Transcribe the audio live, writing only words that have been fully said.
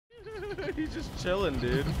He's just chilling,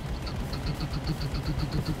 dude.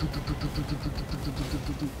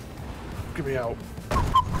 Get me out.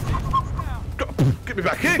 Get me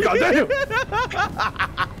back in, goddamn!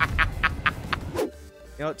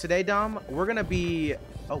 You know, today, Dom, we're gonna be.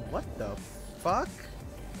 Oh, what the fuck?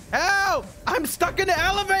 Help! I'm stuck in the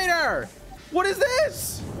elevator! What is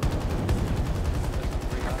this?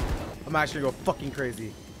 I'm actually going fucking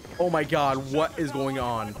crazy. Oh my god, what is going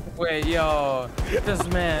on? Wait, yo, this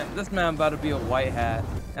man about to be a white hat.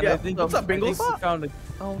 And Yeah, I think what's up, Bingles?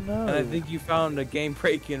 Oh no. And I think you found a game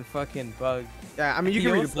breaking fucking bug. Yeah, I mean you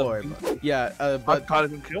can redeploy. But, yeah, I but can't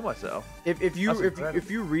even kill myself. if you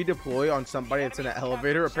redeploy on somebody that's in an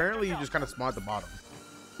elevator, apparently you just kind of spawn at the bottom.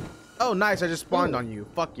 Oh, nice! I just spawned on you.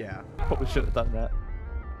 Fuck yeah. Probably should have done that.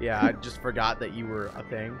 Yeah, I just forgot that you were a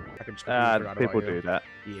thing. I just forgot people about you. do that.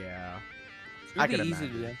 Yeah. It's I really can easy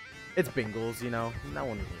to imagine. do. It's Bingles, you know. No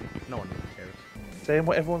one really cares. Saying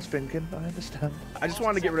what everyone's thinking, I understand. I just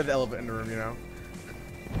wanted to get rid of the elephant in the room, you know.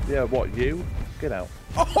 Yeah, what, you? Get out.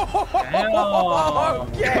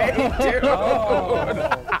 Okay, dude.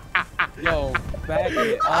 Yo, back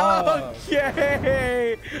it up.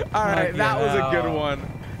 Okay. All right, that was a good one.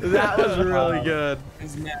 That was really good.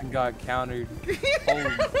 This man got countered. Holy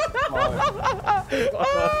fuck.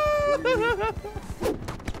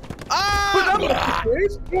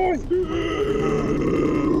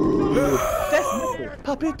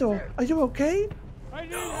 Papito, are you okay?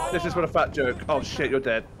 This is for a fat joke. Oh shit, you're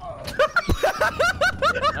dead.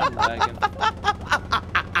 I'm lagging.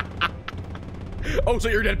 Oh, so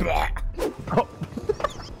you're dead. Oh.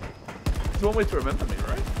 It's one way to remember me,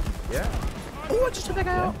 right? Yeah. Oh, I just took that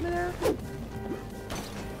guy out there.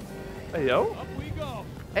 Hey, yo.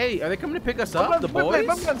 Hey, are they coming to pick us up, the My boys?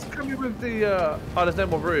 man's coming with the, oh, there's no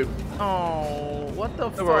more room. Oh, what the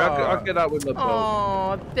fuck? Don't worry, I'll get out with the boat.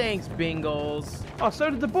 Oh, thanks, Bingles. Oh, so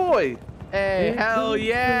did the boy. Hey, hell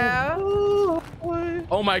yeah.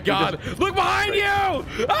 Oh my god. Look behind you!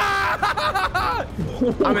 Ah!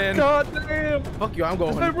 I'm in. God damn. Fuck you, I'm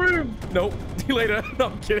going. There's no room. Nope. See you later. No,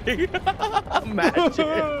 I'm kidding.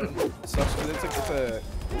 Imagine. Sucks because it's a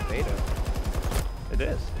beta. It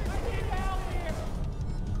is.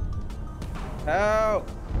 Help!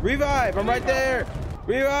 Revive! I'm right there!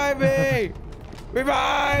 Revive me!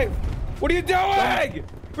 Revive! What are you doing?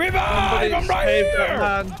 Revive! I'm right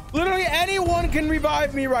here! Literally anyone can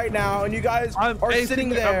revive me right now, and you guys are sitting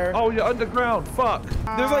there. Oh, you're underground. Fuck.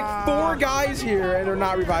 There's like 4 guys here, and they're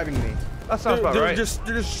not reviving me. That sounds about right.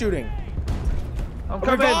 They're just shooting. I'm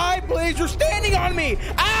coming. Revive, please! You're standing on me!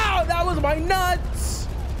 Ow! That was my nuts!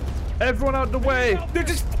 Everyone out the way. They're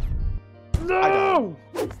just... No!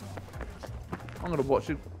 I'm gonna watch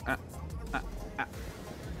you.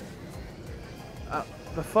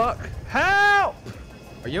 The fuck? Help!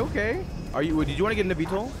 Are you okay? Are you? Did you want to get into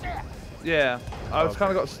VTOL? Yeah, I was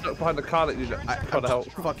kind of got stuck behind the car that you just got to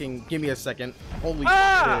help. Fucking give me a second. Holy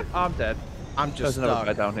Ah! shit! I'm dead. I'm just There's another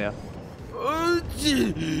guy stuck. down here.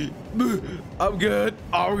 I'm good.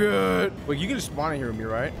 I'm good. Wait, you can just spawn in here with me,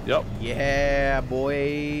 right? Yep. Yeah,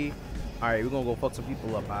 boy. All right, we're gonna go fuck some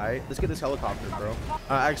people up. All right, let's get this helicopter, bro.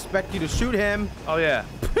 I expect you to shoot him. Oh yeah.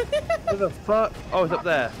 Where the fuck? Oh, it's up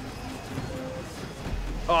there.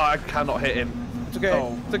 Oh, I cannot hit him. It's okay.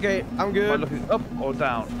 Oh. It's okay. I'm Am I good. looking up or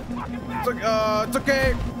down? It's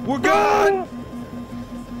okay. We're good.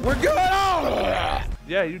 We're good. Oh!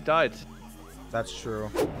 Yeah, you died. That's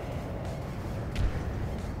true.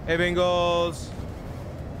 Hey, Bingles.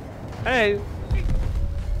 Hey.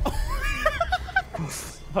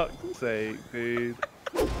 Fuck's sake, dude.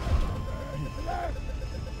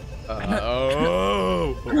 I'm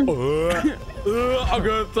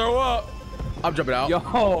gonna throw up. I'm jumping out.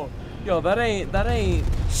 Yo, that ain't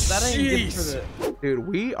good for the. Dude,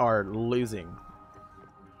 we are losing.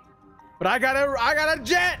 But I got a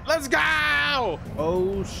jet. Let's go.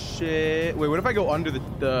 Oh shit. Wait, what if I go under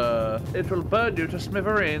the It will burn you to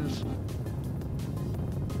smithereens.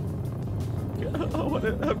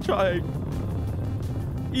 I'm trying.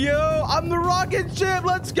 Yo, I'm the rocket ship.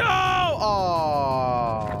 Let's go.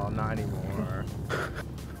 Oh, not anymore.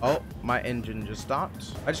 Oh, my engine just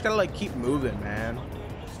stopped. I just gotta like keep moving, man.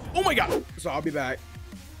 Oh my god. So I'll be back.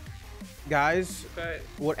 Guys, Okay.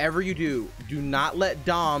 whatever you do, do not let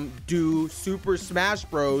Dom do Super Smash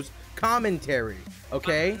Bros. Commentary,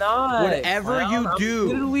 okay? I'm not, whatever clown. you I'm do,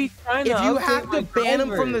 literally trying if to you update have to my ban him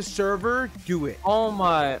from the drivers. server, do it. Oh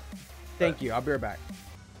my. Thank you. I'll be right back.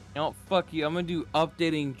 No, fuck you. I'm gonna do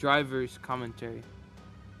updating drivers commentary.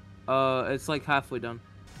 It's like halfway done.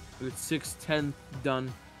 It's 6/10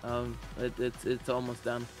 done. It's almost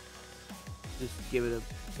done. Just give it a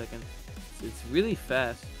second. It's really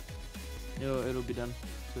fast. It'll be done.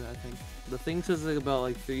 to it, I think. The thing says like about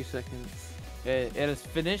like 3 seconds. It is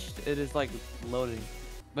finished. It is like loading.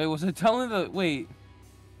 Wait, was it telling the... Wait.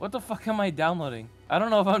 What the fuck am I downloading? I don't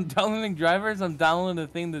know if I'm downloading drivers. I'm downloading the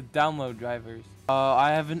thing to download drivers.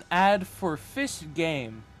 I have an ad for Fist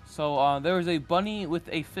Game. So there was a bunny with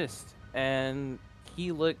a fist. And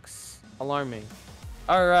he looks alarming.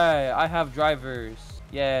 Alright, I have drivers.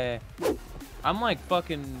 Yeah. I'm like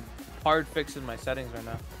fucking hard fixing my settings right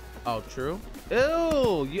now. Oh, true.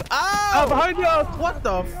 Ew, you. Oh, behind you! What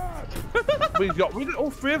the?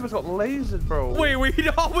 All three of us got lasers, bro. Wait, we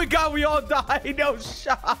all died. No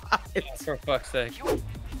shot. For fuck's sake.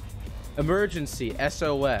 Emergency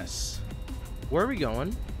SOS. Where are we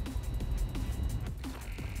going?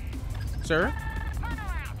 Sir?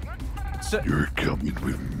 You're coming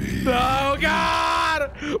with me. Oh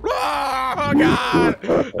God! Oh God!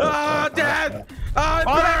 Oh death!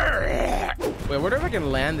 Oh, wait, where if I can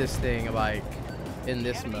land this thing like in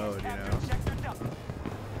this mode, you know?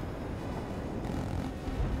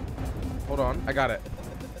 Hold on, I got it.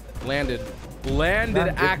 Landed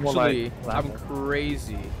actually. Like I'm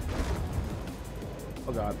crazy.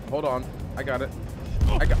 Oh God, hold on, I got it.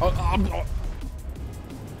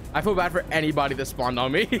 I feel bad for anybody that spawned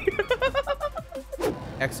on me.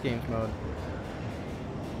 X Games mode.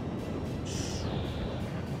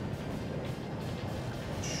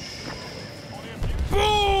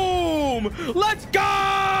 Boom! Let's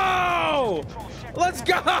go! Let's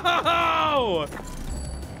go!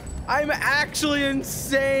 I'm actually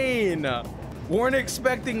insane. Weren't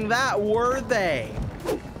expecting that, were they?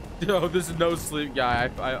 Yo, this is no sleep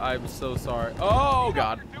guy. I'm so sorry. Oh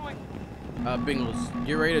God. Bingles,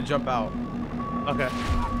 get ready to jump out. Okay.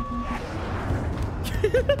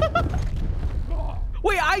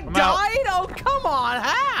 Wait, I died? Oh, come on,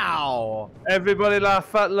 how? Everybody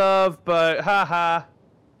laugh at LoveBoat. Ha ha.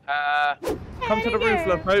 Come to the roof,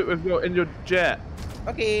 LoveBoat, with in your jet.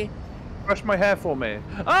 Okay. Brush my hair for me.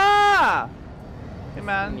 Ah! Hey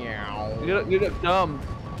man. Meow. You look dumb.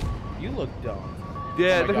 You look dumb.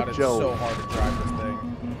 Yeah, oh my look God, at it's Joel. so hard to drive this thing.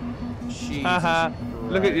 Jesus Haha.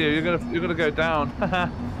 Look at you. Christ. You're gonna go down. Haha.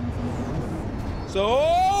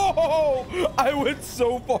 So I went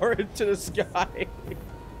so far into the sky.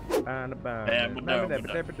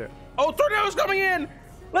 Oh, tornado's coming in!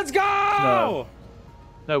 Let's go!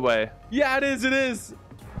 No way. Yeah, it is. It is.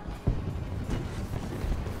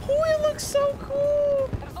 Oh, it looks so cool.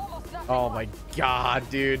 Oh my God,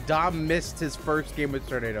 dude! Dom missed his first game with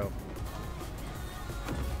tornado.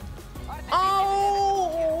 Oh!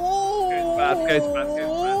 Bad.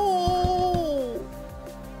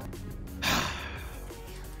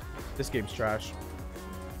 This game's trash.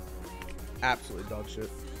 Absolutely dog shit.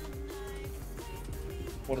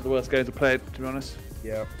 One of the worst games to play, to be honest.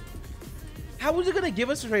 Yeah. How was it gonna give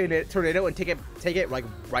us a tornado and take it like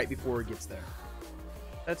right before it gets there?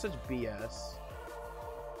 That's such BS.